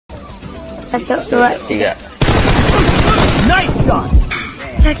2, 3. Nice shot.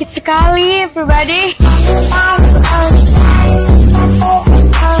 Sakit sekali, everybody.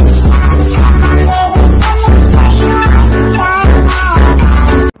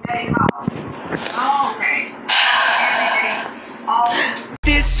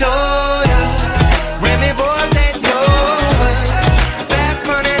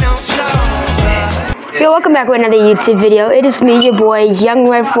 Yo, welcome back with another YouTube video. It is me, your boy,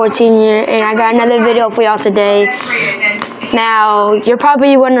 YUNGRED14 here, and I got another video for y'all today. Now, you're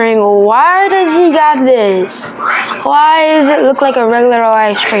probably wondering, why does he got this? Why does it look like a regular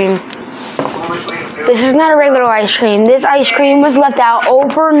ice cream? This is not a regular ice cream. This ice cream was left out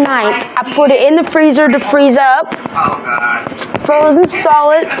overnight. I put it in the freezer to freeze up. It's frozen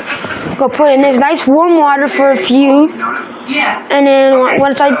solid. Go put it in this nice warm water for a few. And then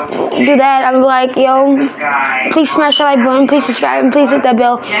once I do that, I'm like, yo, please smash the like button, please subscribe, and please hit that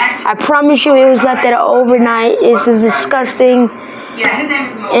bell. I promise you it was left there overnight. This is disgusting.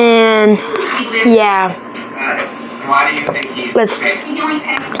 And yeah. Let's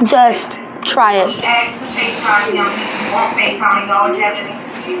just try it. He asked to FaceTime him. He won't FaceTime. He's always having an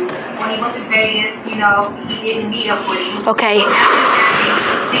excuse. When he went to Vegas, you know, he didn't meet up with him. Okay.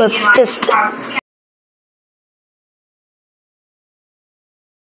 Let's just...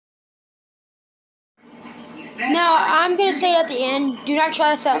 Now, I'm going to say it at the end, do not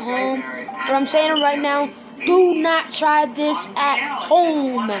try this at home. But I'm saying it right now, do not try this at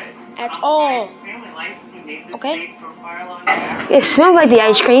home at all. Okay? It smells like the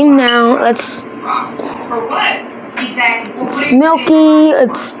ice cream. Now, let's... For what? Exactly. It's milky.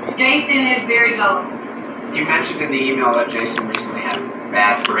 It's... Jason is very gullible. You mentioned in the email that Jason recently had a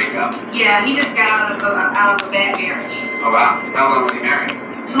bad breakup. Yeah, he just got out of a bad marriage. Oh, wow. How long was he married?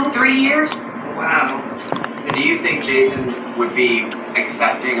 2-3 years. Wow. And do you think Jason would be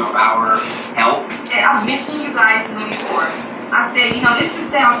accepting of our help? And I've mentioned you guys to him before. I said, you know, this just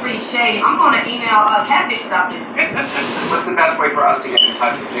sounds pretty shady. I'm going to email Catfish about this. What's the best way for us to get in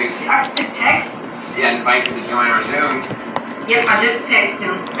touch with Jason? I could text. Yeah, invite him to join our Zoom. Yes, I just texted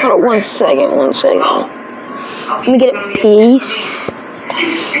him. Hold on, one second. Let me get a piece.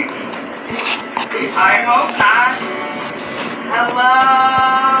 I hope not.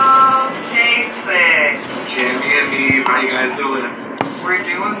 Hello, Jason. Jamie and me, how you guys doing? We're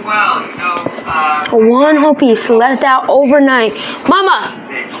doing well, you know, One whole piece left out overnight. Mama,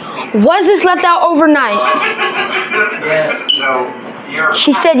 was this left out overnight? Yeah. So, you're...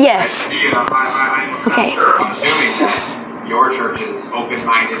 She said yes. Yeah, I'm Okay. I'm assuming that your church is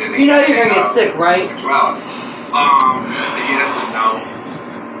open-minded and... You know you're gonna get sick, right? Sexuality. Yes and no.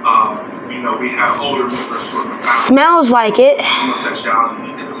 You know, we have older members who are Smells like it.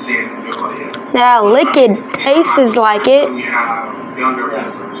 homosexuality is a sin in your body. That liquid tastes like it. We have younger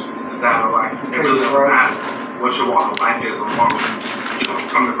members that are like, it really doesn't matter what your walk of life is as long as you know,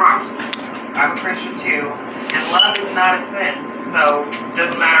 come to Christ. I'm a Christian too, and love is not a sin. So, it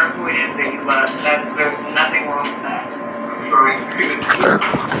doesn't matter who it is that you love. There's nothing wrong with that. Right.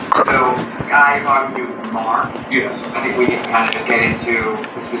 So, Sky, you're talking to Mark. Yes. I think we need to kind of just get into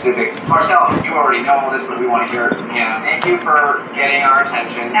the specifics. Marcel, you already know all this, but we want to hear it from him. Thank you for getting our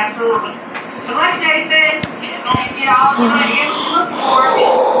attention. Absolutely. Good luck, Jason. Get all the answers you look for.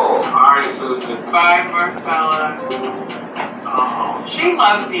 Alright, sister. Bye, Marcella. Oh, she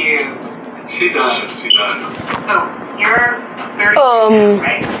loves you. She does. So, you're 30,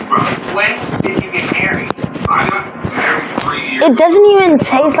 right? Right. When did you get married? I got married 3 years. It doesn't even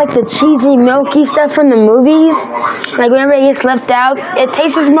taste like the cheesy, milky stuff from the movies. Like whenever it gets left out, it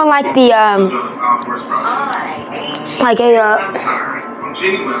tastes more like the like a I'm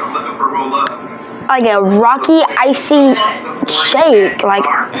genuine. I'm looking for real love. like a rocky, icy shake. Like,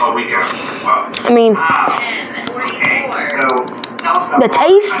 Oh, we got it. I mean, Okay, so tell us about the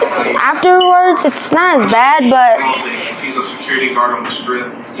taste afterwards, it's not as bad, but He's a security guard on the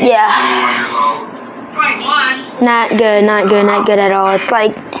strip. He's yeah, 21 years old. 21. not good at all. It's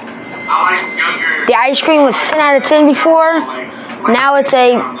like I like younger. the ice cream was 10 out of 10 before. Now it's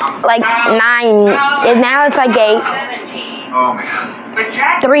a like 9. Now it's like a Oh, man. But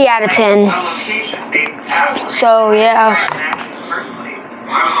Jack 3 out of 10. a location-based app. So yeah, I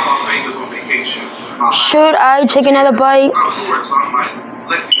was almost Vegas on vacation. should I take another bite I was bored, so I'm like,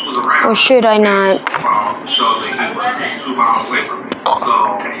 let's see who's around. or should I not? Shows that he was 2 miles away from me. So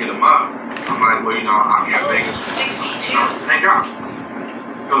I hit him up. I'm like, well, you know, I'm here in Vegas. Hang out.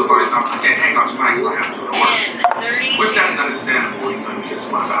 It was like, I can't hang out tonight because I have to go to work. Which that's understandable, you know, you get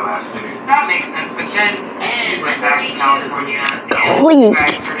somebody by last minute. That makes sense, but then you went back to California, and Please. You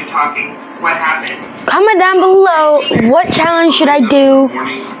guys started talking. What happened? Comment down below what challenge should I do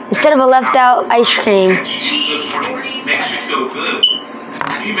instead of a left out ice cream. Makes you feel good.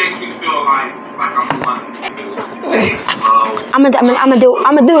 He makes me feel like I'm blunt. I'm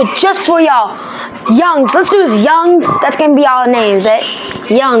gonna do it just for y'all. Youngs, let's do this. Youngs, that's gonna be our names, right?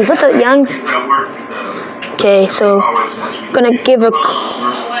 Youngs, let's do Youngs. Okay, so gonna give a.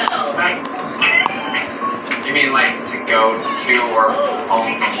 You mean like to go to or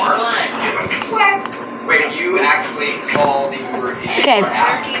home from work? Wait, you actually call the Uber Eats Okay,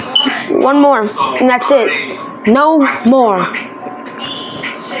 app? one more, and that's it. No more.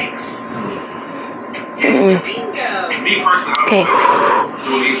 Me personally, Okay. I don't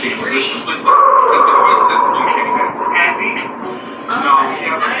do anything for this. Because it always says no kickback. Has he? No, he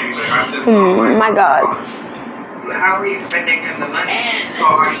hasn't kickback. I said My God. How are you sending him the money? So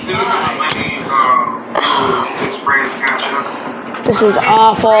I sent him the money through his friend's cash app. This is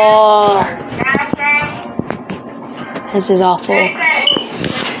awful. This is awful.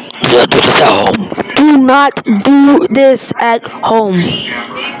 Do not do this at home.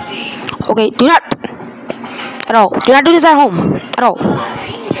 Okay, do not at all. Do not do this at home at all.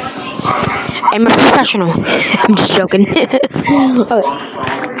 I'm a professional. I'm just joking. Okay.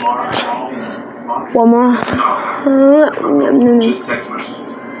 One more. Just text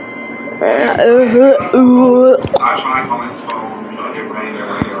messages. I tried calling his phone, it rang,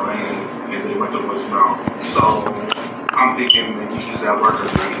 and they went to voicemail. So I'm thinking that he's at work or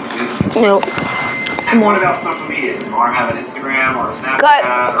he's busy. No. And what about social media? Does Mar have an Instagram or a Snapchat? Good.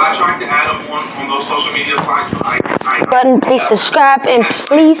 I tried to add him on those social media sites, but Button, please subscribe and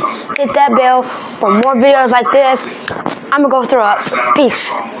please hit that bell for more videos like this. I'm gonna go throw up. Peace.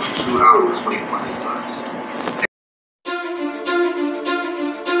 almost 2 hours waiting.